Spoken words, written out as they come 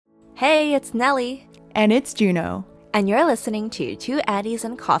Hey, it's Nellie. And it's Juno. And you're listening to Two Addies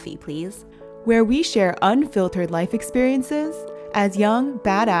and Coffee, Please, where we share unfiltered life experiences as young,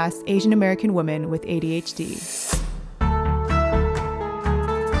 badass Asian American women with ADHD.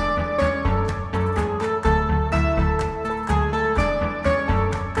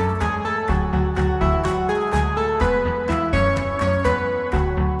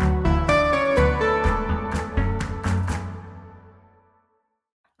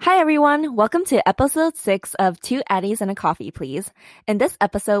 Hi everyone, welcome to episode 6 of Two Addies and a Coffee, Please. In this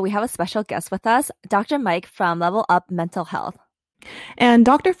episode, we have a special guest with us, Dr. Mike from Level Up Mental Health. And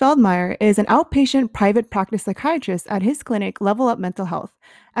Dr. Feldmeyer is an outpatient private practice psychiatrist at his clinic, Level Up Mental Health,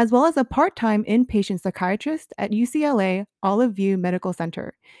 as well as a part-time inpatient psychiatrist at UCLA Olive View Medical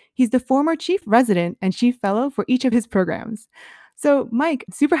Center. He's the former chief resident and chief fellow for each of his programs. So, Mike,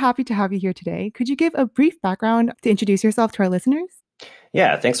 super happy to have you here today. Could you give a brief background to introduce yourself to our listeners?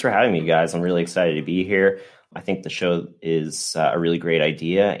 Yeah, thanks for having me, guys. I'm really excited to be here. I think the show is a really great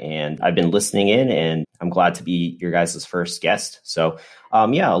idea, and I've been listening in, and I'm glad to be your guys' first guest. So, a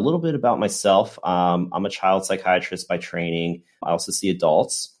little bit about myself. I'm a child psychiatrist by training. I also see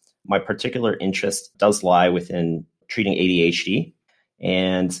adults. My particular interest does lie within treating ADHD.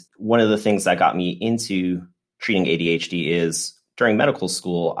 And one of the things that got me into treating ADHD is during medical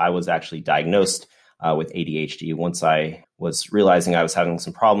school, I was actually diagnosed with ADHD. Once I was realizing I was having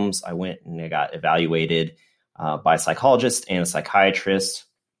some problems, I went and I got evaluated by a psychologist and a psychiatrist.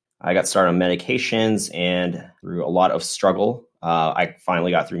 I got started on medications, and through a lot of struggle, I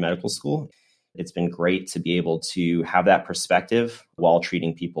finally got through medical school. It's been great to be able to have that perspective while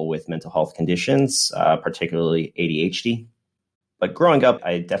treating people with mental health conditions, particularly ADHD. But growing up,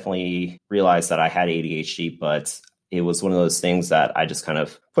 I definitely realized that I had ADHD, but it was one of those things that I just kind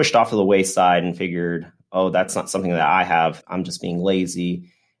of pushed off to the wayside and figured, oh, that's not something that I have. I'm just being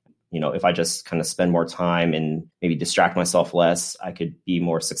lazy. If I just kind of spend more time and maybe distract myself less, I could be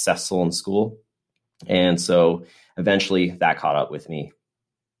more successful in school. And so eventually that caught up with me.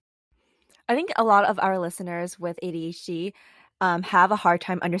 I think a lot of our listeners with ADHD have a hard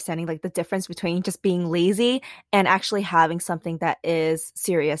time understanding the difference between just being lazy and actually having something that is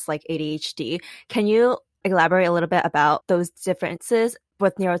serious like ADHD. Can you elaborate a little bit about those differences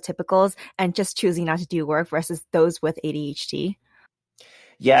with neurotypicals and just choosing not to do work versus those with ADHD?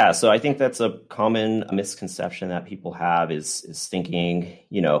 Yeah, so I think that's a common misconception that people have is thinking,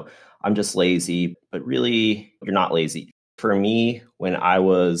 I'm just lazy, but really you're not lazy. For me, when I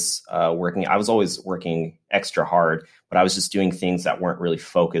was working, I was always working extra hard, but I was just doing things that weren't really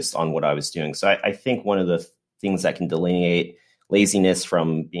focused on what I was doing. So I think one of the things that can delineate laziness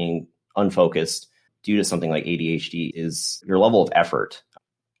from being unfocused due to something like ADHD is your level of effort.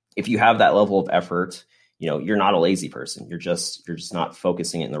 If you have that level of effort, you're not a lazy person. You're just not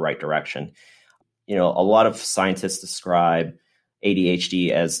focusing it in the right direction. A lot of scientists describe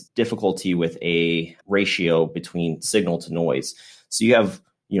ADHD as difficulty with a ratio between signal to noise. So you have,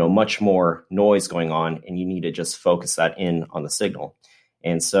 much more noise going on, and you need to just focus that in on the signal.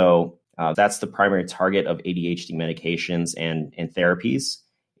 And so that's the primary target of ADHD medications and therapies.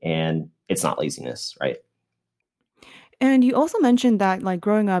 And it's not laziness, right? And you also mentioned that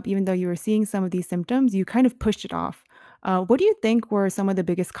growing up, even though you were seeing some of these symptoms, you kind of pushed it off. What do you think were some of the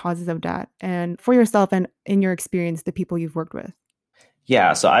biggest causes of that? And for yourself and in your experience, the people you've worked with?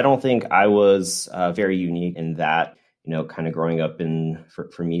 Yeah, so I don't think I was very unique in that, kind of growing up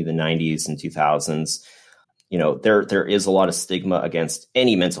for me, the 90s and 2000s, there is a lot of stigma against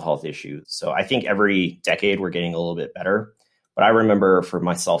any mental health issue. So I think every decade we're getting a little bit better. But I remember for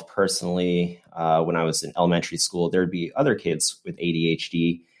myself personally, when I was in elementary school, there'd be other kids with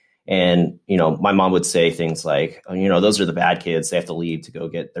ADHD. And, my mom would say things like, those are the bad kids. They have to leave to go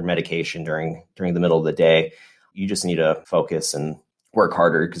get their medication during the middle of the day. You just need to focus and work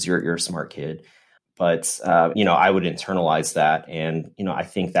harder because you're a smart kid. But, I would internalize that. And, I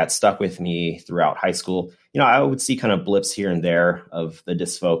think that stuck with me throughout high school. I would see kind of blips here and there of the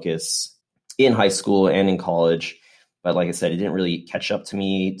dysfocus in high school and in college. But like I said, it didn't really catch up to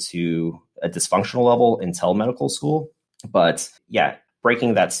me to a dysfunctional level until medical school. But yeah,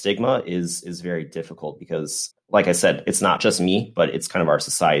 breaking that stigma is very difficult because, like I said, it's not just me, but it's kind of our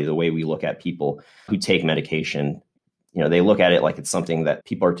society, the way we look at people who take medication. They look at it like it's something that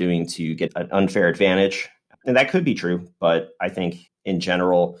people are doing to get an unfair advantage. And that could be true. But I think in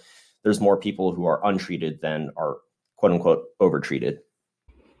general, there's more people who are untreated than are, quote unquote, overtreated.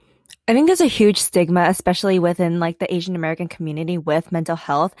 I think there's a huge stigma, especially within the Asian American community with mental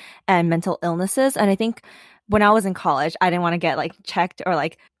health and mental illnesses. And I think when I was in college, I didn't want to get checked or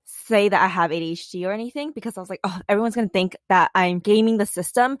say that I have ADHD or anything because I was like, oh, everyone's going to think that I'm gaming the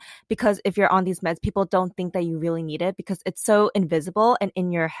system because if you're on these meds, people don't think that you really need it because it's so invisible and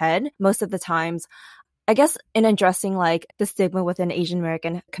in your head most of the times. I guess in addressing like the stigma within the Asian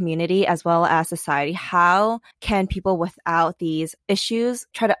American community as well as society, how can people without these issues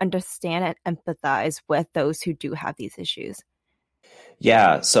try to understand and empathize with those who do have these issues?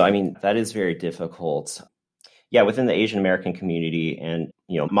 Yeah, so I mean, that is very difficult. Yeah, within the Asian American community, and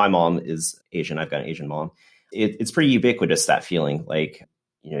my mom is Asian. I've got an Asian mom. It's pretty ubiquitous, that feeling like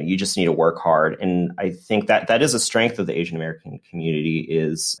you just need to work hard. And I think that is a strength of the Asian American community,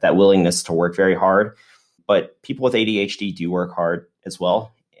 is that willingness to work very hard. But people with ADHD do work hard as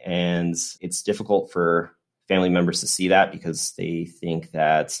well, and it's difficult for family members to see that because they think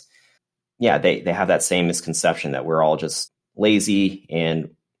that they have that same misconception that we're all just lazy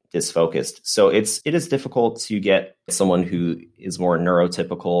and disfocused. So it is difficult to get someone who is more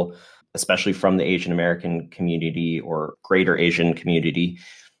neurotypical, especially from the Asian American community or greater Asian community,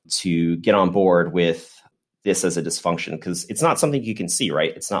 to get on board with this as a dysfunction, because it's not something you can see,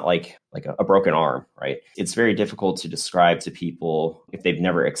 right? It's not like a broken arm, right? It's very difficult to describe to people if they've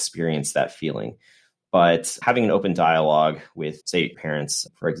never experienced that feeling. But having an open dialogue with, say, parents,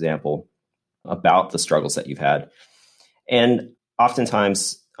 for example, about the struggles that you've had. And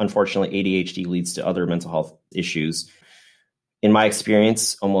oftentimes, unfortunately, ADHD leads to other mental health issues. In my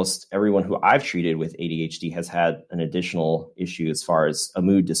experience, almost everyone who I've treated with ADHD has had an additional issue as far as a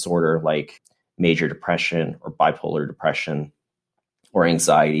mood disorder like major depression or bipolar depression or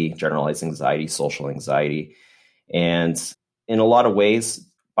anxiety, generalized anxiety, social anxiety. And in a lot of ways,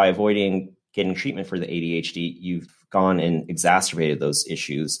 by avoiding getting treatment for the ADHD, you've gone and exacerbated those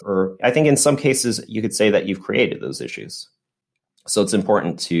issues. Or I think in some cases, you could say that you've created those issues. So it's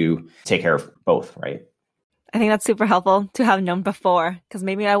important to take care of both, right? I think that's super helpful to have known before, because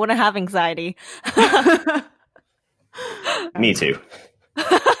maybe I wouldn't have anxiety. Me too.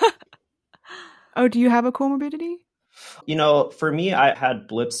 Oh, do you have a comorbidity? For me, I had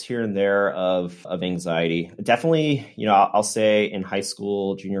blips here and there of anxiety. Definitely, I'll say in high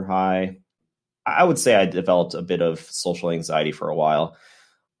school, junior high, I would say I developed a bit of social anxiety for a while.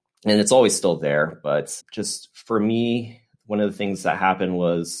 And it's always still there. But just for me, one of the things that happened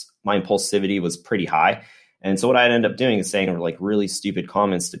was my impulsivity was pretty high. And so what I'd end up doing is saying like really stupid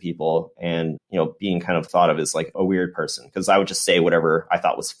comments to people and, being kind of thought of as like a weird person, because I would just say whatever I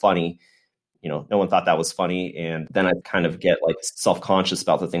thought was funny. No one thought that was funny. And then I'd kind of get like self-conscious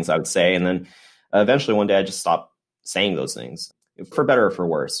about the things I would say. And then eventually one day I just stopped saying those things, for better or for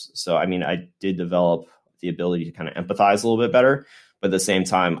worse. So, I mean, I did develop the ability to kind of empathize a little bit better. But at the same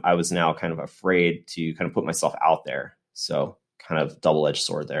time, I was now kind of afraid to kind of put myself out there. So kind of double-edged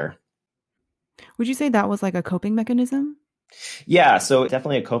sword there. Would you say that was like a coping mechanism? Yeah, so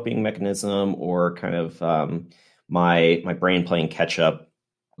definitely a coping mechanism, or kind of my brain playing catch up.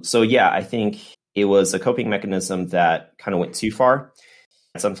 So yeah, I think it was a coping mechanism that kind of went too far.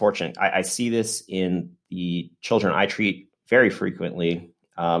 It's unfortunate. I see this in the children I treat very frequently,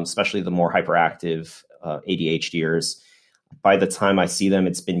 especially the more hyperactive ADHDers. By the time I see them,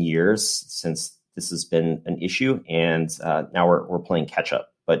 it's been years since this has been an issue, and now we're playing catch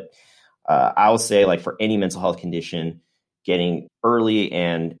up. But I will say, like, for any mental health condition, getting early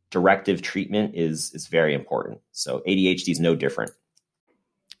and directive treatment is very important. So ADHD is no different.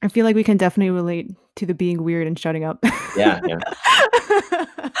 I feel like we can definitely relate to the being weird and shutting up. Yeah.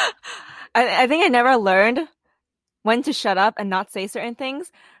 I think I never learned when to shut up and not say certain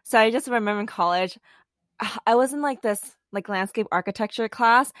things. So I just remember in college, I was in like this like landscape architecture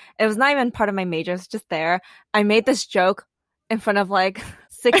class. It was not even part of my major. It was just there. I made this joke in front of like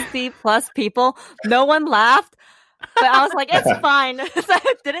 60 plus people. No one laughed. But I was like, it's fine. So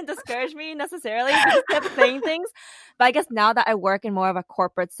it didn't discourage me necessarily. I just kept saying things. But I guess now that I work in more of a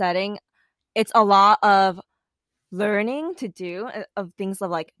corporate setting, it's a lot of learning to do, of things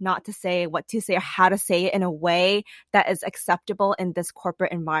of like not to say, what to say, or how to say it in a way that is acceptable in this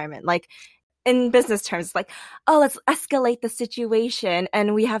corporate environment. Like in business terms, like, oh, let's escalate the situation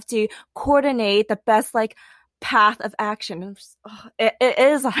and we have to coordinate the best like path of action. It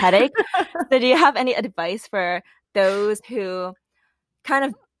is a headache. So do you have any advice for those who kind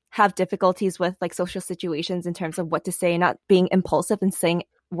of have difficulties with like social situations in terms of what to say, not being impulsive and saying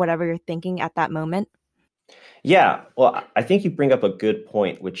whatever you're thinking at that moment? Yeah, well, I think you bring up a good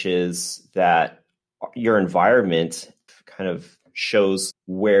point, which is that your environment kind of shows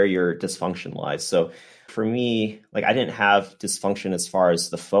where your dysfunction lies. So for me, like, I didn't have dysfunction as far as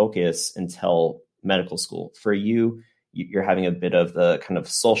the focus until medical school. For you, you're having a bit of the kind of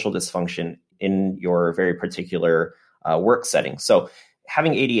social dysfunction in your very particular work setting. So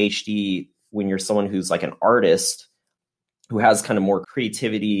having ADHD when you're someone who's like an artist who has kind of more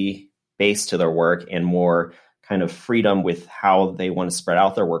creativity based to their work and more kind of freedom with how they want to spread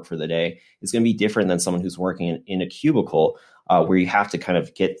out their work for the day is going to be different than someone who's working in a cubicle where you have to kind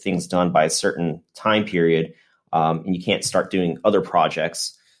of get things done by a certain time period and you can't start doing other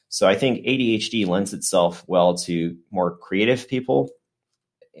projects. So I think ADHD lends itself well to more creative people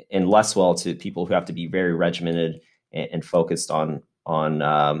and less well to people who have to be very regimented and focused on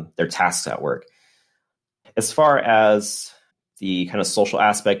their tasks at work. As far as the kind of social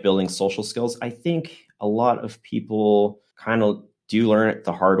aspect, building social skills, I think a lot of people kind of do learn it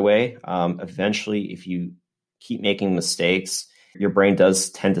the hard way. Eventually, if you keep making mistakes, your brain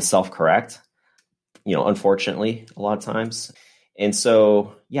does tend to self-correct, unfortunately, a lot of times. And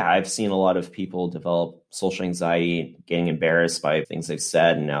so, yeah, I've seen a lot of people develop social anxiety, getting embarrassed by things they've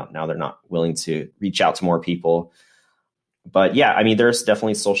said, and now they're not willing to reach out to more people. But yeah, I mean, there's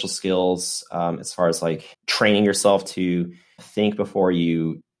definitely social skills as far as like training yourself to think before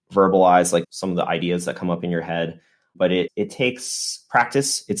you verbalize like some of the ideas that come up in your head. But it takes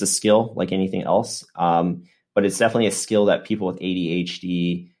practice. It's a skill like anything else. But it's definitely a skill that people with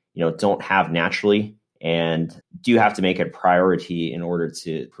ADHD, don't have naturally and do have to make a priority in order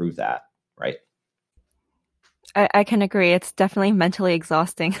to prove that, right? I can agree. It's definitely mentally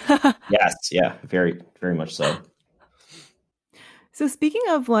exhausting. Yes. Yeah. Very, very much so. So speaking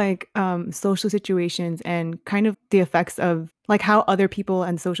of like social situations and kind of the effects of like how other people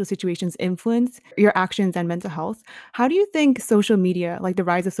and social situations influence your actions and mental health, how do you think social media, like the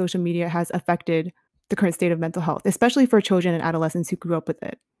rise of social media, has affected the current state of mental health, especially for children and adolescents who grew up with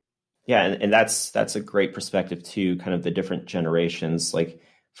it? Yeah, and that's a great perspective too, kind of the different generations. Like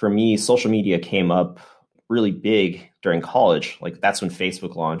for me, social media came up really big during college. Like that's when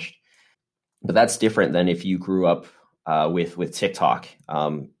Facebook launched. But that's different than if you grew up with TikTok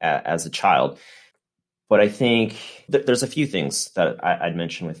as a child. But I think there's a few things that I'd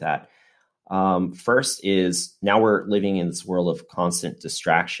mention with that. First is now we're living in this world of constant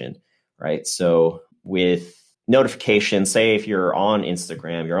distraction, right? So with notifications, say if you're on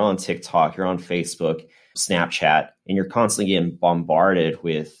Instagram, you're on TikTok, you're on Facebook, Snapchat, and you're constantly getting bombarded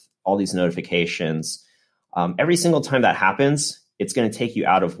with all these notifications. Every single time that happens, it's going to take you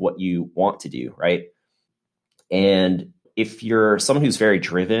out of what you want to do, right? And if you're someone who's very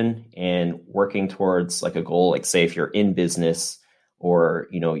driven and working towards like a goal, like say if you're in business or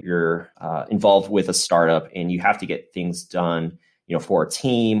you're involved with a startup and you have to get things done, for a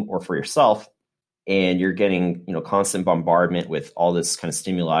team or for yourself, and you're getting constant bombardment with all this kind of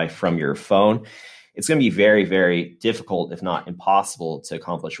stimuli from your phone, it's going to be very, very difficult, if not impossible, to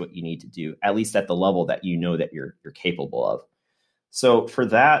accomplish what you need to do, at least at the level that that you're capable of. So for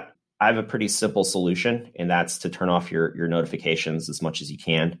that, I have a pretty simple solution, and that's to turn off your notifications as much as you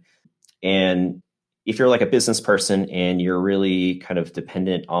can. And if you're like a business person and you're really kind of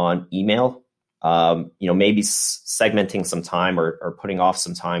dependent on email, maybe segmenting some time or putting off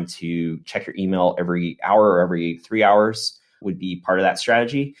some time to check your email every hour or every 3 hours would be part of that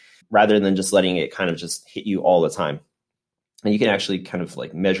strategy, rather than just letting it kind of just hit you all the time. And you can actually kind of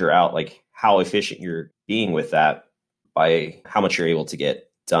like measure out like how efficient you're being with that by how much you're able to get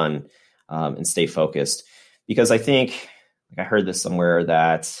done and stay focused. Because I think, like I heard this somewhere,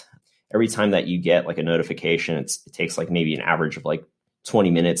 that every time that you get like a notification, it takes like maybe an average of like 20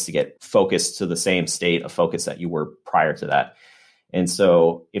 minutes to get focused to the same state of focus that you were prior to that. And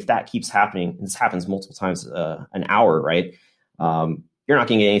so if that keeps happening, this happens multiple times an hour, right? You're not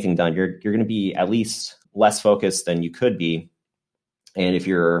going to get anything done. You're going to be at least less focused than you could be. And if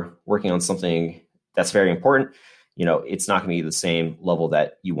you're working on something that's very important, it's not going to be the same level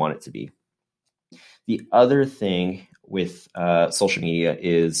that you want it to be. The other thing with social media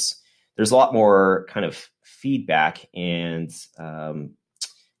is there's a lot more kind of feedback and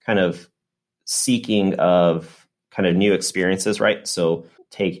kind of seeking of kind of new experiences, right? So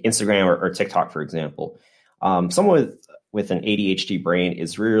take Instagram or TikTok, for example. Someone with an ADHD brain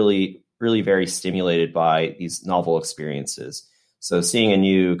is really, really very stimulated by these novel experiences. So seeing a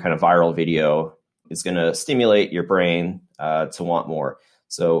new kind of viral video is going to stimulate your brain to want more.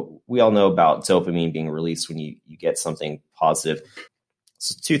 So we all know about dopamine being released when you get something positive.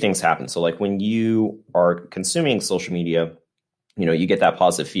 So two things happen. So like when you are consuming social media, you get that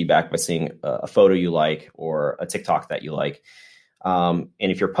positive feedback by seeing a photo you like or a TikTok that you like. And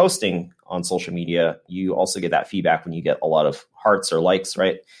if you're posting on social media, you also get that feedback when you get a lot of hearts or likes,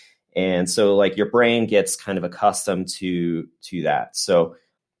 right? And so like your brain gets kind of accustomed to that. So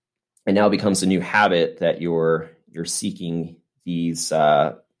it now becomes a new habit that you're seeking these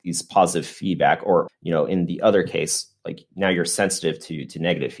positive feedback, or in the other case, like now you're sensitive to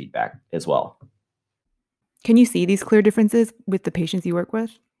negative feedback as well. Can you see these clear differences with the patients you work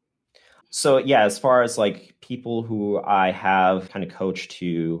with? So yeah, as far as like people who I have kind of coached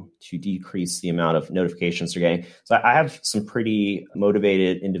to decrease the amount of notifications they're getting. So I have some pretty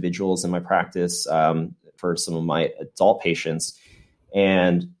motivated individuals in my practice for some of my adult patients,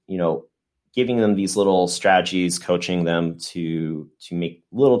 and giving them these little strategies, coaching them to make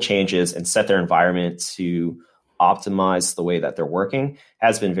little changes and set their environment to optimize the way that they're working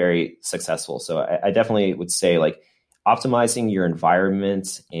has been very successful. So I definitely would say like optimizing your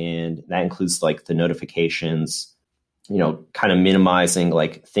environment, and that includes like the notifications, kind of minimizing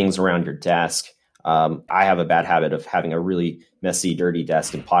like things around your desk. I have a bad habit of having a really messy, dirty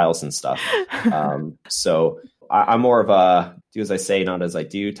desk and piles and stuff. So I'm more of a do as I say, not as I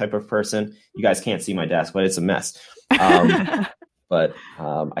do type of person. You guys can't see my desk, but it's a mess. But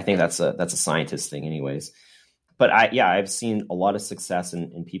I think that's a scientist thing anyways. But I've seen a lot of success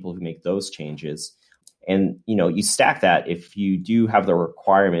in people who make those changes. And, you stack that if you do have the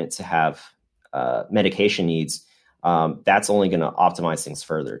requirement to have medication needs, that's only going to optimize things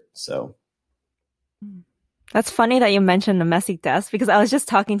further. So. That's funny that you mentioned the messy desk, because I was just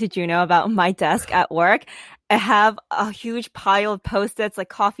talking to Juno about my desk at work. I have a huge pile of Post-its, like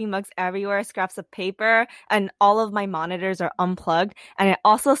coffee mugs everywhere, scraps of paper, and all of my monitors are unplugged. And I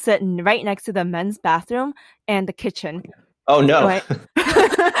also sit right next to the men's bathroom and the kitchen. Oh, no. Right?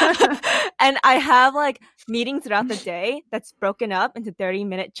 And I have like meetings throughout the day that's broken up into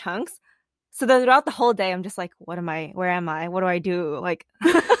 30-minute chunks. So then throughout the whole day, I'm just like, where am I? What do I do? Like,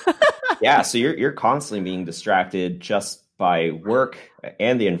 yeah. So you're constantly being distracted just by work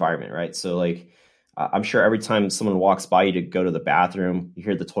and the environment, right? So like, I'm sure every time someone walks by you to go to the bathroom, you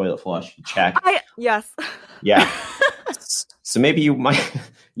hear the toilet flush, you check. Yes. Yeah. So maybe you might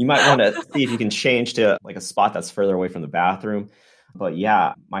want to see if you can change to like a spot that's further away from the bathroom. But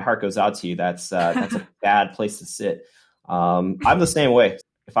yeah, my heart goes out to you. That's a bad place to sit. I'm the same way.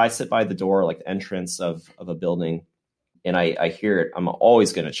 If I sit by the door, like the entrance of a building, and I hear it, I'm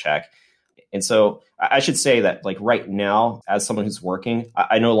always going to check. And so I should say that like right now, as someone who's working,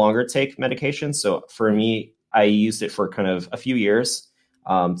 I no longer take medication. So for me, I used it for kind of a few years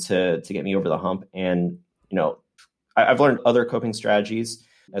to get me over the hump. And, I've learned other coping strategies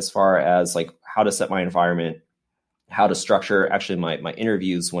as far as like how to set my environment, how to structure actually my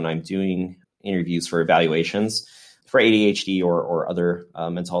interviews when I'm doing interviews for evaluations for ADHD or other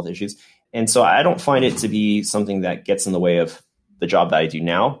mental health issues. And so I don't find it to be something that gets in the way of the job that I do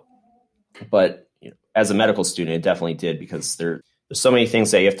now. But as a medical student, it definitely did, because there's so many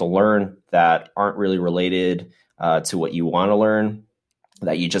things that you have to learn that aren't really related to what you want to learn,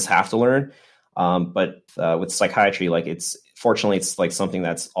 that you just have to learn. But with psychiatry, like fortunately, it's like something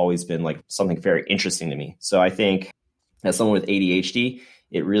that's always been like something very interesting to me. So I think as someone with ADHD,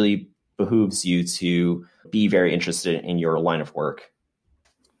 it really behooves you to be very interested in your line of work.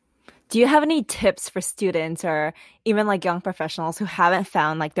 Do you have any tips for students or even like young professionals who haven't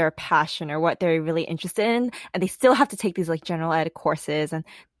found like their passion or what they're really interested in, and they still have to take these like general ed courses and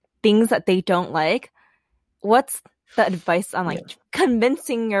things that they don't like? What's the advice on like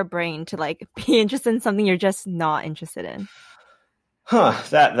convincing your brain to like be interested in something you're just not interested in?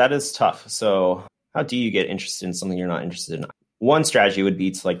 That is tough. So how do you get interested in something you're not interested in? One strategy would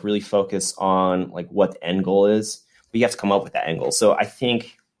be to like really focus on like what the end goal is, but you have to come up with that end goal. So I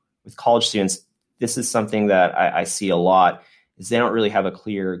think with college students, this is something that I see a lot, is they don't really have a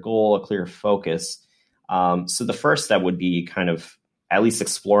clear goal, a clear focus. So the first step would be kind of at least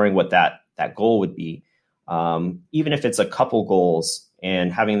exploring what that goal would be. Even if it's a couple goals,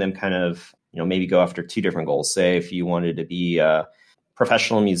 and having them kind of, maybe go after two different goals. Say if you wanted to be a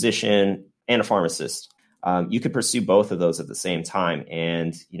professional musician and a pharmacist, you could pursue both of those at the same time,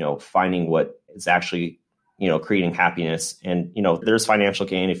 and, finding what is actually, creating happiness. And, there's financial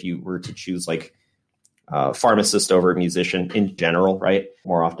gain if you were to choose like pharmacist over musician in general, right?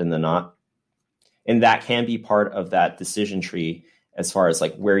 More often than not. And that can be part of that decision tree as far as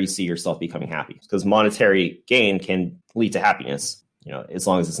like where you see yourself becoming happy, because monetary gain can lead to happiness, as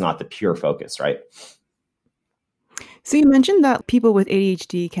long as it's not the pure focus, right? So you mentioned that people with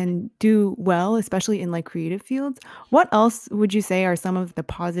ADHD can do well, especially in like creative fields. What else would you say are some of the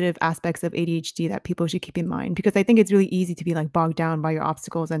positive aspects of ADHD that people should keep in mind? Because I think it's really easy to be like bogged down by your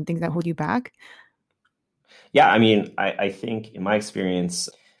obstacles and things that hold you back. Yeah, I mean, I think in my experience,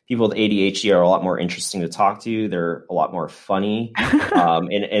 people with ADHD are a lot more interesting to talk to. They're a lot more funny.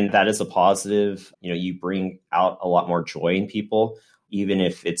 And that is a positive. You bring out a lot more joy in people, even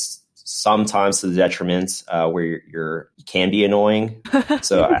if it's sometimes to the detriment where you can be annoying.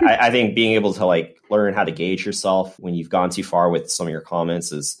 So I think being able to like learn how to gauge yourself when you've gone too far with some of your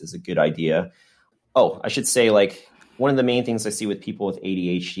comments is a good idea. Oh, I should say, like, one of the main things I see with people with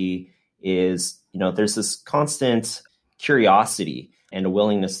ADHD is, there's this constant curiosity and a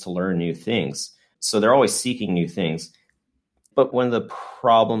willingness to learn new things. So they're always seeking new things. But one of the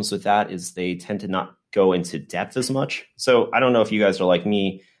problems with that is they tend to not go into depth as much. So I don't know if you guys are like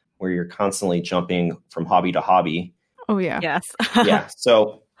me, where you're constantly jumping from hobby to hobby. Oh, yeah. Yes. Yeah.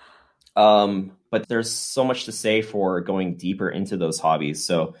 So, but there's so much to say for going deeper into those hobbies.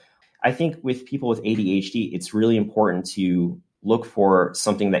 So I think with people with ADHD, it's really important to look for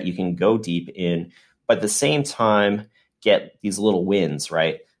something that you can go deep in, but at the same time, get these little wins,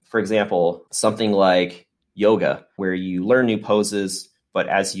 right? For example, something like yoga, where you learn new poses, but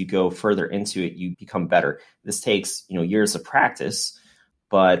as you go further into it, you become better. This takes, years of practice,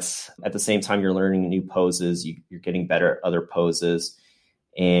 but at the same time, you're learning new poses, you're getting better at other poses.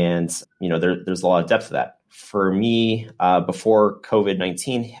 And, there's a lot of depth to that. For me, before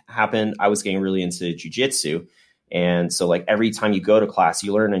COVID-19 happened, I was getting really into jujitsu. And so like every time you go to class,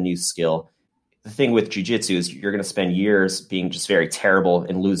 you learn a new skill. The thing with jujitsu is you're going to spend years being just very terrible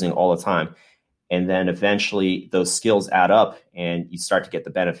and losing all the time. And then eventually those skills add up and you start to get the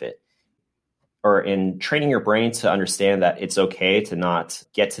benefit. Or in training your brain to understand that it's okay to not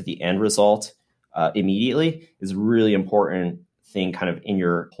get to the end result immediately is a really important thing kind of in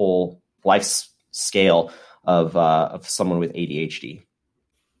your whole life scale of someone with ADHD.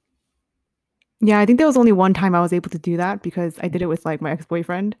 Yeah, I think there was only one time I was able to do that because I did it with like my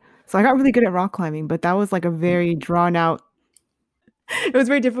ex-boyfriend. So I got really good at rock climbing, but that was like a very drawn out. It was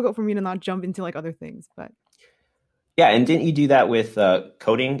very difficult for me to not jump into like other things, but yeah. And didn't you do that with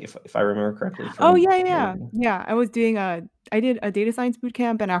coding, if I remember correctly? Oh yeah. I was doing I did a data science boot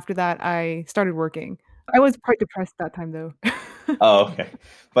camp, and after that I started working. I was quite depressed that time though. Oh, okay.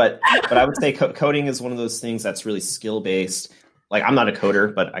 But I would say coding is one of those things that's really skill based. Like I'm not a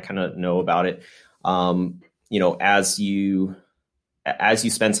coder, but I kind of know about it. As you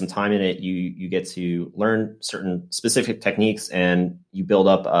spend some time in it, you get to learn certain specific techniques and you build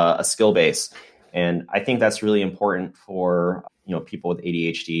up a skill base. And I think that's really important for, people with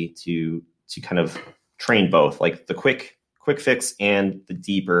ADHD to kind of train both, like the quick fix and the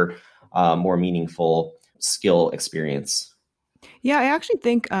deeper, more meaningful skill experience. Yeah, I actually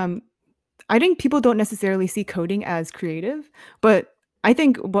think I think people don't necessarily see coding as creative, but I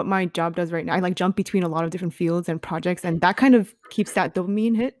think what my job does right now, I like jump between a lot of different fields and projects, and that kind of keeps that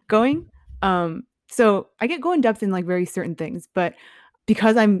dopamine hit going. So I go in depth in like very certain things, but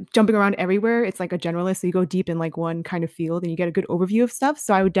because I'm jumping around everywhere, it's like a generalist. So you go deep in like one kind of field and you get a good overview of stuff.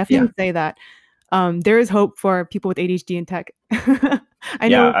 So I would definitely say that there is hope for people with ADHD in tech. I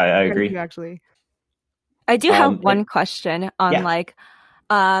know. I agree. Actually, I do have one question on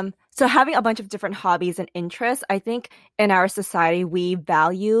so having a bunch of different hobbies and interests. I think in our society, we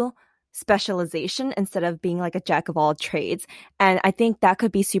value specialization instead of being like a jack of all trades. And I think that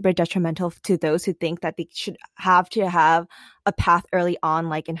could be super detrimental to those who think that they should have to have a path early on,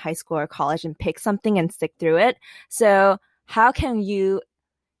 like in high school or college, and pick something and stick through it. So how can you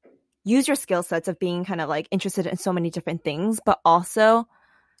use your skill sets of being kind of like interested in so many different things, but also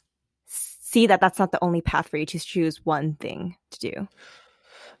see that that's not the only path for you to choose one thing to do?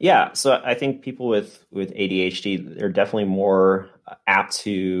 Yeah, so I think people with ADHD, they're definitely more apt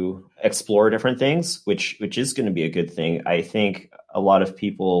to explore different things, which is going to be a good thing. I think a lot of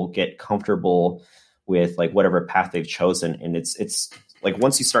people get comfortable with like whatever path they've chosen, and it's like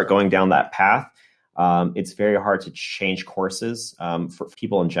once you start going down that path, it's very hard to change courses for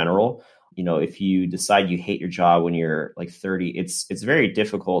people in general. If you decide you hate your job when you're like 30, it's very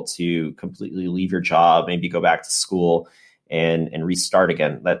difficult to completely leave your job, maybe go back to school and restart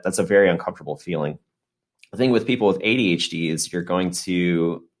again. That's a very uncomfortable feeling. The thing with people with ADHD is you're going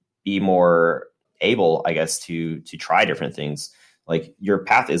to be more able, I guess, to try different things. Like your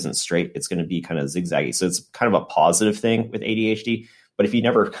path isn't straight. It's going to be kind of zigzaggy. So it's kind of a positive thing with ADHD. But if you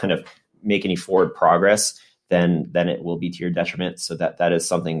never kind of make any forward progress, then it will be to your detriment. So that is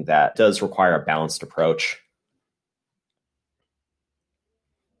something that does require a balanced approach.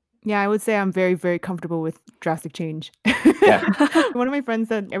 Yeah, I would say I'm very, very comfortable with drastic change. Yeah. One of my friends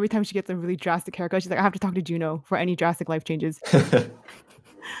said every time she gets a really drastic haircut, she's like, I have to talk to Juno for any drastic life changes.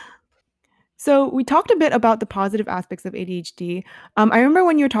 So we talked a bit about the positive aspects of ADHD. I remember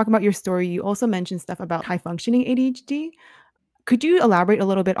when you were talking about your story, you also mentioned stuff about high functioning ADHD. Could you elaborate a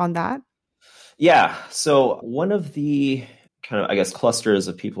little bit on that? Yeah. So one of the kind of, I guess, clusters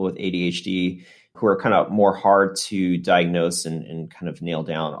of people with ADHD who are kind of more hard to diagnose and kind of nail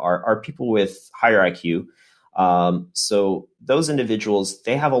down are people with higher IQ. So those individuals,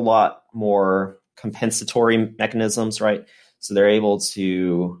 they have a lot more compensatory mechanisms, right? So they're able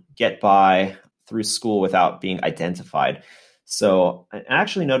to get by through school without being identified. So I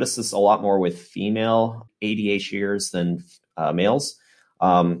actually noticed this a lot more with female ADHDers than males,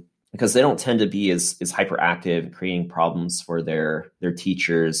 because they don't tend to be as hyperactive, creating problems for their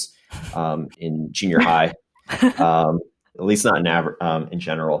teachers in junior high. At least not in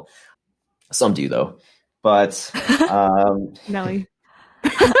general. Some do though, but Nelly.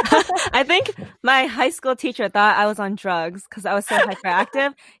 I think my high school teacher thought I was on drugs because I was so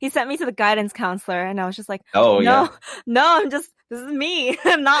hyperactive. He sent me to the guidance counselor, and I was just like, no, this is me.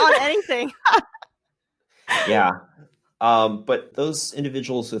 I'm not on anything. Yeah. But those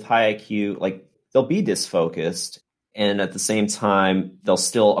individuals with high IQ, like, they'll be disfocused, and at the same time, they'll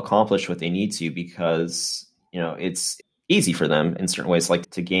still accomplish what they need to because, it's easy for them in certain ways, like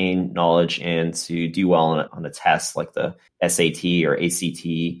to gain knowledge and to do well on a test like the SAT or ACT,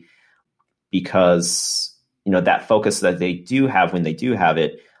 because, that focus that they do have when they do have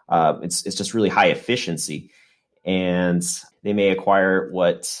it, it's just really high efficiency. And they may acquire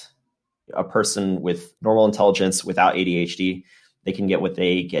what a person with normal intelligence without ADHD, they can get what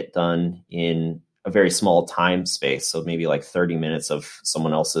they get done in a very small time space. So maybe like 30 minutes of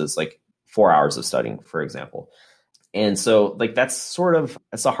someone else's like 4 hours of studying, for example. And so like that's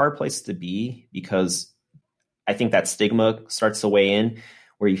a hard place to be, because I think that stigma starts to weigh in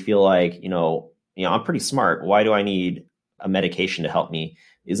where you feel like, I'm pretty smart. Why do I need a medication to help me?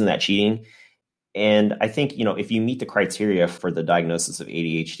 Isn't that cheating? And I think, if you meet the criteria for the diagnosis of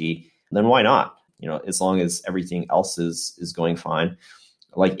ADHD, then why not? As long as everything else is going fine.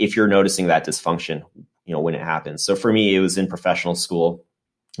 Like if you're noticing that dysfunction, when it happens. So for me, it was in professional school.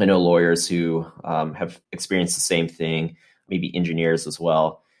 I know lawyers who have experienced the same thing, maybe engineers as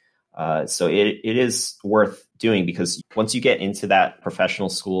well. So it is worth doing, because once you get into that professional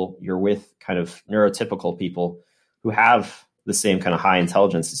school, you're with kind of neurotypical people who have the same kind of high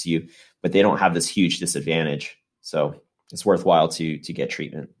intelligence as you, but they don't have this huge disadvantage. So it's worthwhile to get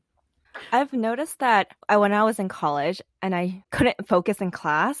treatment. I've noticed that when I was in college and I couldn't focus in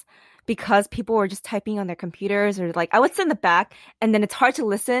class because people were just typing on their computers, or like I would sit in the back and then it's hard to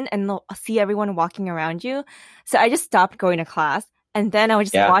listen and see everyone walking around you. So I just stopped going to class, and then I would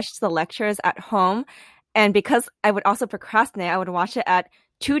just watch the lectures at home. And because I would also procrastinate, I would watch it at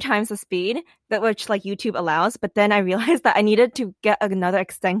 2 times the speed, which like YouTube allows. But then I realized that I needed to get another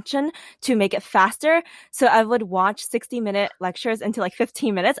extension to make it faster. So I would watch 60-minute lectures into like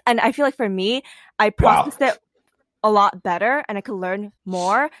 15 minutes. And I feel like for me, I processed it a lot better and I could learn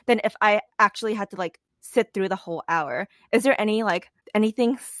more than if I actually had to like sit through the whole hour. Is there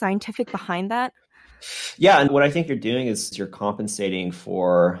anything scientific behind that? Yeah. And what I think you're doing is you're compensating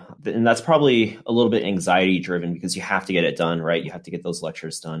for, and that's probably a little bit anxiety driven, because you have to get it done, right? You have to get those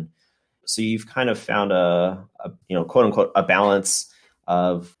lectures done. So you've kind of found a quote unquote, a balance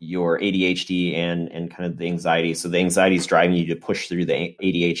of your ADHD and kind of the anxiety. So the anxiety is driving you to push through the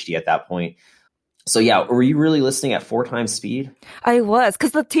ADHD at that point. So yeah, were you really listening at 4 times speed? I was,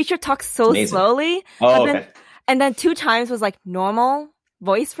 because the teacher talks so slowly. Oh, okay. And then 2 times was like normal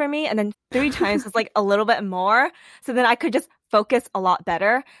voice for me, and then 3 times was like a little bit more. So then I could just focus a lot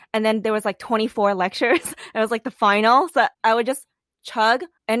better. And then there was like 24 lectures. It was like the final. So I would just chug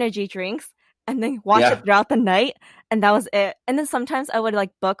energy drinks and then watch it throughout the night. And that was it. And then sometimes I would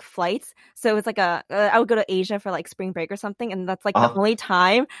like book flights. So it was like I would go to Asia for like spring break or something. And that's like the only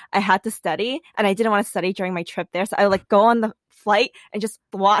time I had to study. And I didn't want to study during my trip there. So I would like go on the flight and just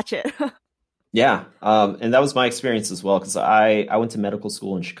watch it. Yeah. And that was my experience as well, because I went to medical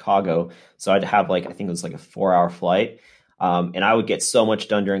school in Chicago. So I'd have I think it was like a 4-hour flight. And I would get so much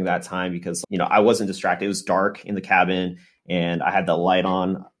done during that time because, I wasn't distracted. It was dark in the cabin and I had the light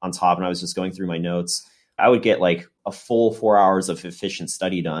on top and I was just going through my notes. I would get like a full 4 hours of efficient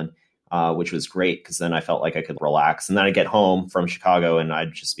study done, which was great because then I felt like I could relax. And then I'd get home from Chicago and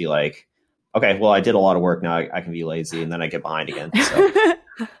I'd just be like, okay, well, I did a lot of work. Now I can be lazy. And then I get behind again. So.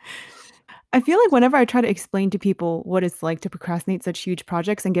 I feel like whenever I try to explain to people what it's like to procrastinate such huge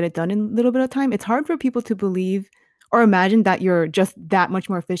projects and get it done in a little bit of time, it's hard for people to believe or imagine that you're just that much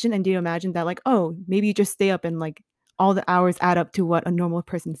more efficient, and do you imagine that like, oh, maybe you just stay up and like all the hours add up to what a normal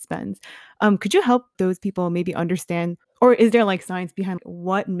person spends. Could you help those people maybe understand, or is there like science behind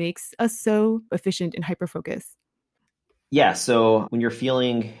what makes us so efficient and hyper-focused? Yeah. So when you're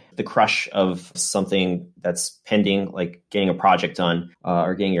feeling the crush of something that's pending, like getting a project done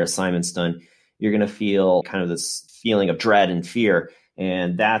or getting your assignments done, you're going to feel kind of this feeling of dread and fear.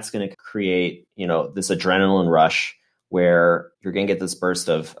 And that's going to create, this adrenaline rush where you're going to get this burst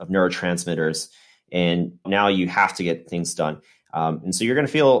of neurotransmitters. And now you have to get things done. And so you're going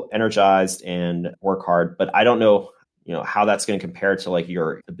to feel energized and work hard, but I don't know, how that's going to compare to like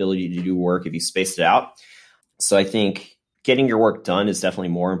your ability to do work if you spaced it out. So I think getting your work done is definitely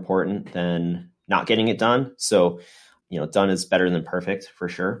more important than not getting it done. So, done is better than perfect for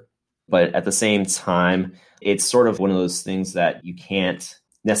sure. But at the same time, it's sort of one of those things that you can't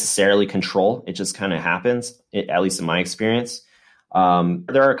necessarily control. It just kind of happens, at least in my experience.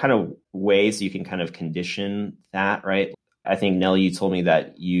 There are kind of ways you can kind of condition that, right? I think, Nelly, you told me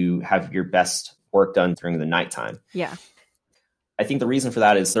that you have your best work done during the nighttime. Yeah. I think the reason for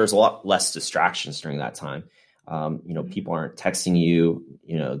that is there's a lot less distractions during that time. People aren't texting you,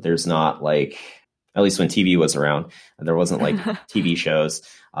 there's not like, at least when TV was around, there wasn't like TV shows.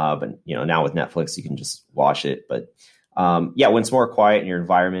 But now with Netflix, you can just watch it. But when it's more quiet and your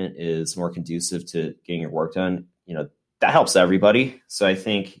environment is more conducive to getting your work done, that helps everybody. So I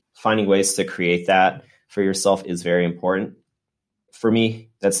think finding ways to create that for yourself is very important. For me,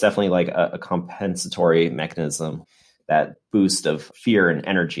 that's definitely like a compensatory mechanism, that boost of fear and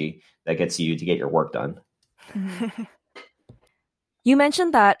energy that gets you to get your work done. You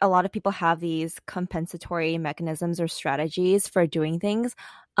mentioned that a lot of people have these compensatory mechanisms or strategies for doing things.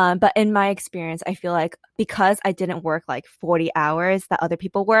 But in my experience, I feel like because I didn't work like 40 hours that other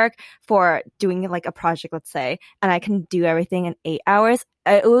people work for doing like a project, let's say, and I can do everything in 8 hours,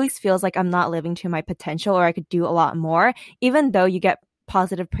 it always feels like I'm not living to my potential, or I could do a lot more, even though you get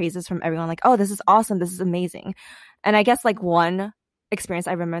positive praises from everyone like, oh, this is awesome, this is amazing. And I guess like one experience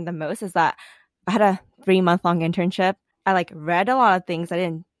I remember the most is that I had a 3-month-long internship. I like read a lot of things. I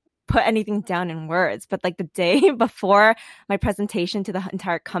didn't put anything down in words, but like the day before my presentation to the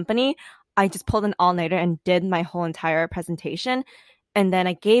entire company, I just pulled an all-nighter and did my whole entire presentation. And then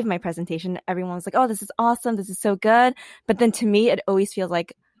I gave my presentation. Everyone was like, oh, this is awesome. This is so good. But then to me, it always feels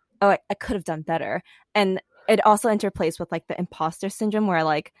like, oh, I could have done better. And it also interplays with like the imposter syndrome where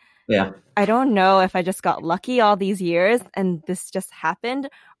like, yeah, I don't know if I just got lucky all these years and this just happened,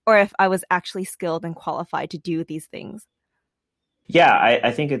 or if I was actually skilled and qualified to do these things. Yeah,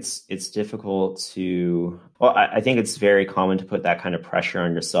 I think it's difficult to, I think it's very common to put that kind of pressure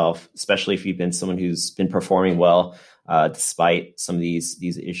on yourself, especially if you've been someone who's been performing well despite some of these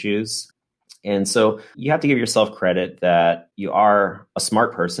issues. And so you have to give yourself credit that you are a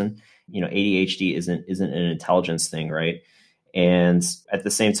smart person. ADHD isn't an intelligence thing, right? And at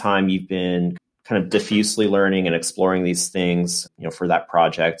the same time, you've been kind of diffusely learning and exploring these things, for that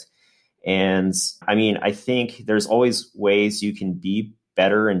project. And I mean, I think there's always ways you can be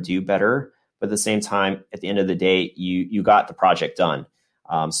better and do better. But at the same time, at the end of the day, you got the project done.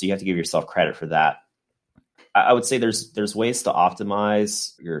 So you have to give yourself credit for that. I would say there's ways to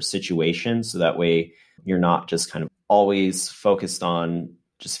optimize your situation so that way you're not just kind of always focused on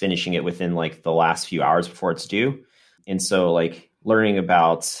just finishing it within like the last few hours before it's due. And so like learning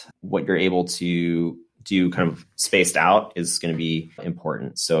about what you're able to do kind of spaced out is going to be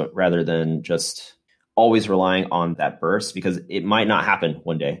important. So rather than just always relying on that burst, because it might not happen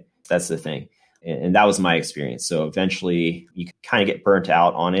one day. That's the thing. And that was my experience. So eventually you kind of get burnt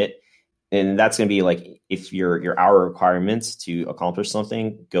out on it. And that's going to be like if your hour requirements to accomplish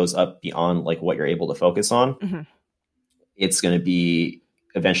something goes up beyond like what you're able to focus on, it's going to be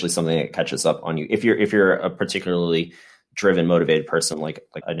eventually something that catches up on you. If you're a particularly driven, motivated person, like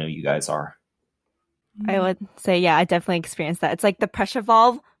I know you guys are. I would say, yeah, I definitely experienced that. It's like the pressure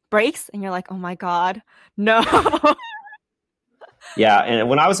valve breaks and you're like, oh my God, no. Yeah. And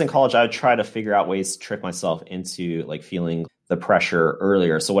when I was in college, I would try to figure out ways to trick myself into like feeling the pressure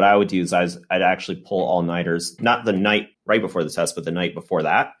earlier. So what I would do is I'd actually pull all-nighters, not the night right before the test, but the night before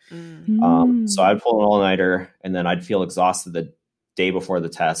that. So I'd pull an all-nighter and then I'd feel exhausted the day before the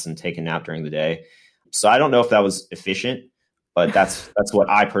test and take a nap during the day. So I don't know if that was efficient, but that's what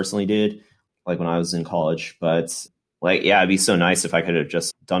I personally did. Like when I was in college, but like, yeah, it'd be so nice if I could have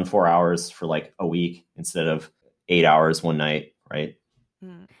just done 4 hours for like a week instead of 8 hours one night. Right.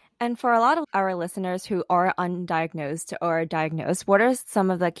 And for a lot of our listeners who are undiagnosed or diagnosed, what are some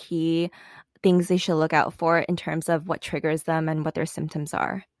of the key things they should look out for in terms of what triggers them and what their symptoms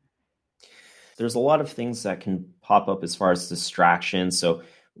are? There's a lot of things that can pop up as far as distractions. So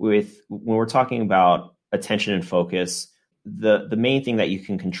when we're talking about attention and focus, the main thing that you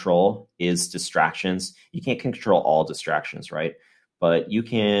can control is distractions. You can't control all distractions, right? But you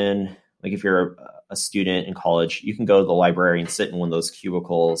can, like if you're a student in college, you can go to the library and sit in one of those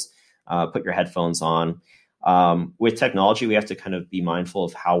cubicles, put your headphones on. With technology, we have to kind of be mindful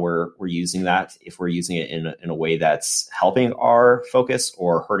of how we're using that, if we're using it in a way that's helping our focus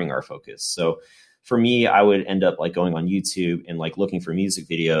or hurting our focus. So for me, I would end up like going on YouTube and like looking for music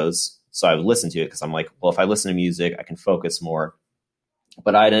videos. So I would listen to it because I'm like, well, if I listen to music, I can focus more.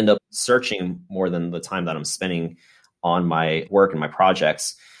 but I'd end up searching more than the time that I'm spending on my work and my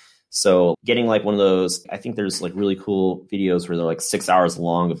projects. So getting like one of those, I think there's like really cool videos where they're like 6 hours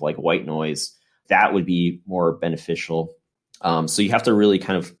long of like white noise. That would be more beneficial. So you have to really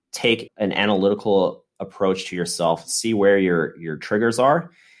kind of take an analytical approach to yourself, see where your triggers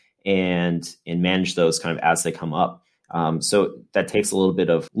are, and manage those kind of as they come up. So that takes a little bit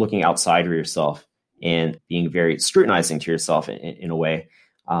of looking outside of yourself and being very scrutinizing to yourself in a way.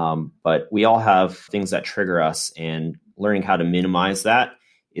 But we all have things that trigger us, and learning how to minimize that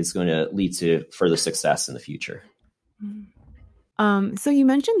is going to lead to further success in the future. So you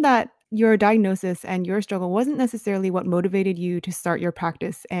mentioned that your diagnosis and your struggle wasn't necessarily what motivated you to start your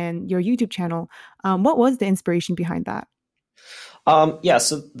practice and your YouTube channel. What was the inspiration behind that? Yeah,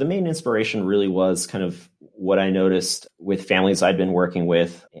 so the main inspiration really was kind of what I noticed with families I'd been working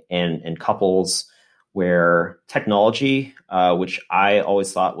with and couples where technology, which I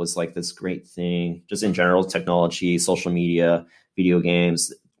always thought was like this great thing, just in general, technology, social media, video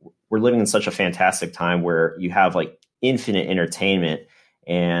games, we're living in such a fantastic time where you have like infinite entertainment.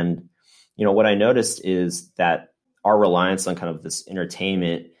 And, what I noticed is that our reliance on kind of this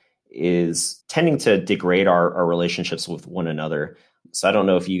entertainment is tending to degrade our relationships with one another. So I don't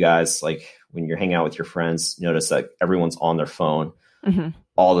know if you guys, like when you're hanging out with your friends, notice that everyone's on their phone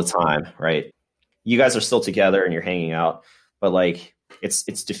all the time, right? You guys are still together and you're hanging out, but like it's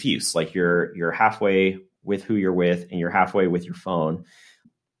diffuse. Like you're halfway with who you're with and you're halfway with your phone.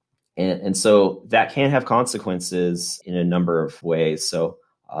 And so that can have consequences in a number of ways. So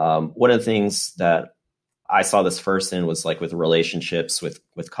one of the things that I saw this first in was like with relationships with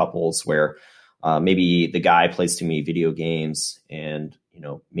couples where maybe the guy plays too many video games and,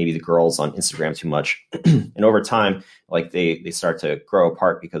 maybe the girl's on Instagram too much. And over time, like they start to grow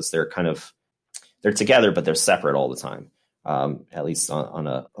apart because they're together, but they're separate all the time, at least on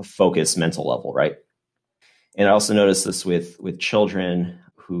a focused mental level, right? And I also noticed this with children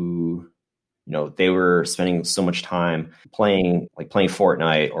who, they were spending so much time playing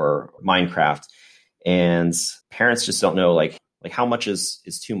Fortnite or Minecraft, and parents just don't know like how much is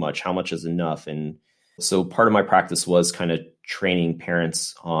too much, how much is enough. And so part of my practice was kind of training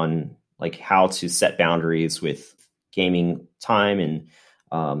parents on like how to set boundaries with gaming time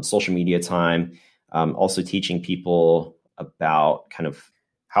and social media time. Also teaching people about kind of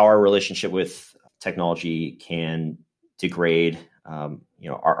how our relationship with technology can degrade,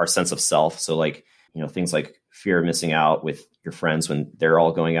 our sense of self. So like, things like fear of missing out with your friends when they're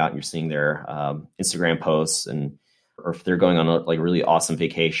all going out and you're seeing their Instagram posts, or if they're going on a like really awesome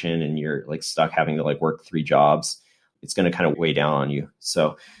vacation and you're like stuck having to like work 3 jobs, it's going to kind of weigh down on you.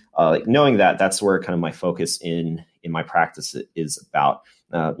 So knowing that, that's where kind of my focus in my practice is about.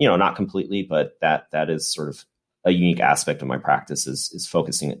 Not completely, but that is sort of a unique aspect of my practice is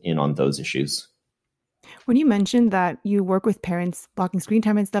focusing in on those issues. When you mentioned that you work with parents blocking screen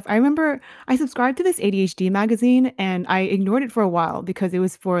time and stuff, I remember I subscribed to this ADHD magazine and I ignored it for a while because it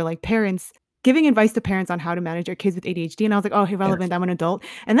was for like parents giving advice to parents on how to manage their kids with ADHD. And I was like, oh, irrelevant, yes. I'm an adult.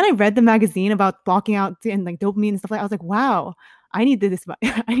 And then I read the magazine about blocking out and like dopamine and stuff like that. I was like, wow, I need this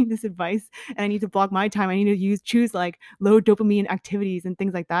advice and I need to block my time. I need to choose like low dopamine activities and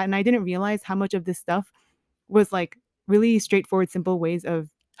things like that. And I didn't realize how much of this stuff was like really straightforward, simple ways of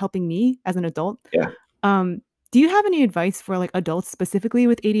helping me as an adult. Yeah. Do you have any advice for like adults specifically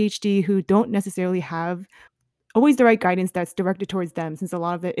with ADHD who don't necessarily have always the right guidance that's directed towards them, since a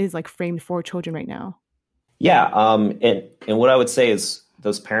lot of it is like framed for children right now? Yeah. And what I would say is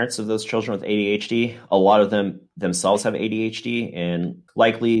those parents of those children with ADHD, a lot of them themselves have ADHD, and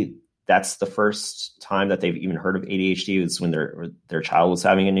likely that's the first time that they've even heard of ADHD is when their child was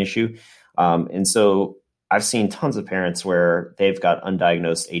having an issue. And so I've seen tons of parents where they've got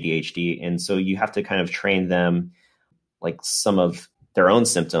undiagnosed ADHD. And so you have to kind of train them like some of their own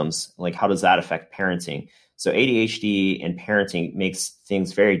symptoms, like how does that affect parenting? So ADHD and parenting makes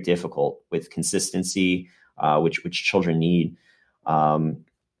things very difficult with consistency, which children need.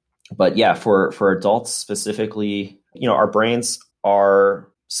 But yeah, for adults specifically, our brains are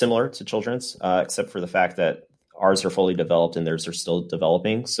similar to children's, except for the fact that ours are fully developed and theirs are still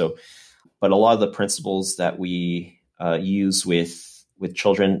developing. So, but a lot of the principles that we use with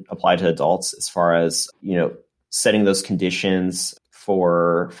children apply to adults as far as, setting those conditions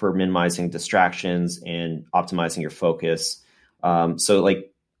for minimizing distractions and optimizing your focus. So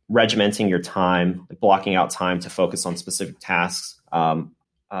like regimenting your time, like blocking out time to focus on specific tasks.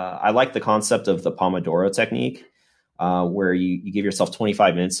 I like the concept of the Pomodoro technique, where you give yourself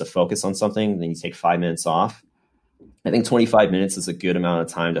 25 minutes to focus on something, then you take 5 minutes off. I think 25 minutes is a good amount of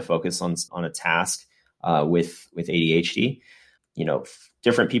time to focus on a task with ADHD.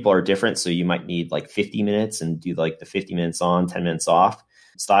 different people are different. So you might need like 50 minutes and do like the 50 minutes on, 10 minutes off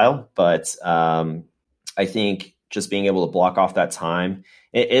style. But I think just being able to block off that time,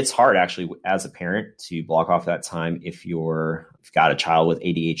 it's hard actually as a parent to block off that time if you've got a child with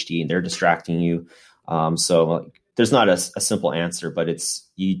ADHD and they're distracting you. So there's not a simple answer, but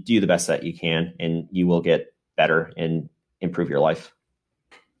you do the best that you can and you will get better and improve your life.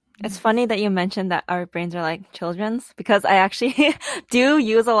 It's funny that you mentioned that our brains are like children's, because I actually do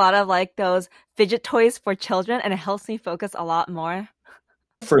use a lot of like those fidget toys for children, and it helps me focus a lot more.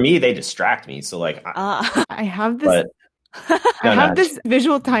 For me, they distract me. So like, I have this. I have this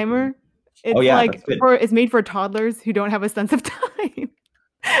visual timer. It's it's made for toddlers who don't have a sense of time.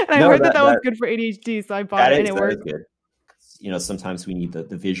 And I heard that was good for ADHD, so I bought it and it worked. Good. Sometimes we need the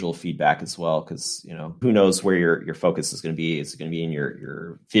visual feedback as well, because who knows where your focus is going to be. Is it going to be in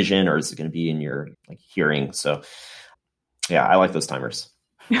your vision, or is it going to be in your like hearing? So yeah, I like those timers.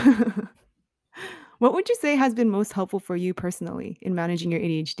 What would you say has been most helpful for you personally in managing your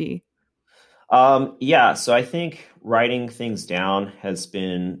ADHD? So I think writing things down has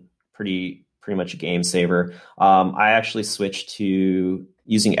been pretty much a game saver. I actually switched to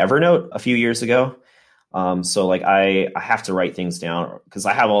using Evernote a few years ago. So like I have to write things down because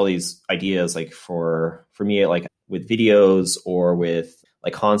I have all these ideas, like for me, like with videos or with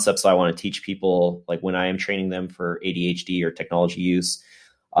like concepts I want to teach people, like when I am training them for ADHD or technology use,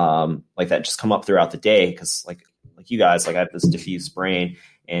 like that just come up throughout the day. Cause like you guys, like I have this diffuse brain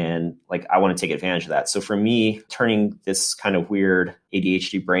and like I want to take advantage of that. So for me, turning this kind of weird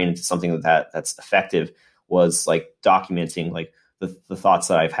ADHD brain into something that's effective was like documenting like the thoughts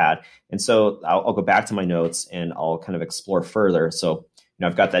that I've had. And so I'll go back to my notes and I'll kind of explore further. So,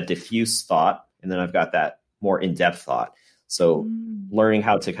 I've got that diffuse thought and then I've got that more in-depth thought. So learning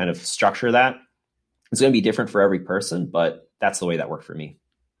how to kind of structure that is going to be different for every person, but that's the way that worked for me.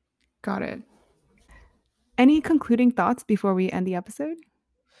 Got it. Any concluding thoughts before we end the episode?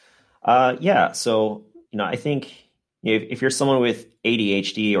 So, I think if you're someone with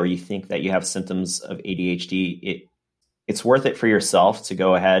ADHD or you think that you have symptoms of ADHD, it's worth it for yourself to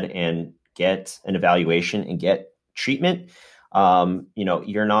go ahead and get an evaluation and get treatment.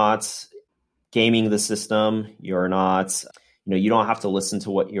 You're not gaming the system. You're not, you don't have to listen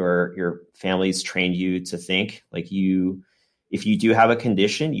to what your family's trained you to think. Like if you do have a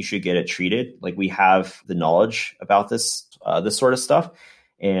condition, you should get it treated. Like we have the knowledge about this sort of stuff,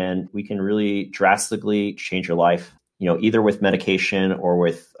 and we can really drastically change your life, either with medication or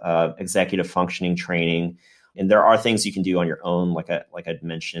with executive functioning training. And there are things you can do on your own, like I'd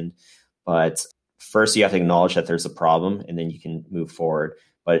mentioned. But first, you have to acknowledge that there's a problem, and then you can move forward.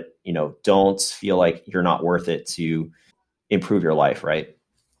 But don't feel like you're not worth it to improve your life, right?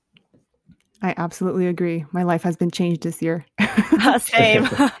 I absolutely agree. My life has been changed this year. Same.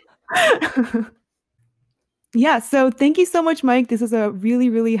 Yeah. So thank you so much, Mike. This was a really,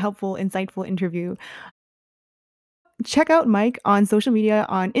 really helpful, insightful interview. Check out Mike on social media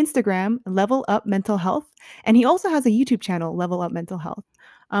on Instagram, Level Up Mental Health. And he also has a YouTube channel, Level Up Mental Health.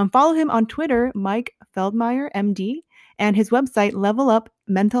 Follow him on Twitter, Mike Feldmeyer, MD, and his website,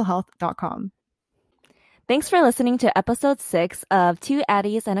 levelupmentalhealth.com. Thanks for listening to episode 6 of 2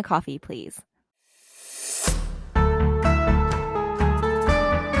 Addies and a Coffee, Please.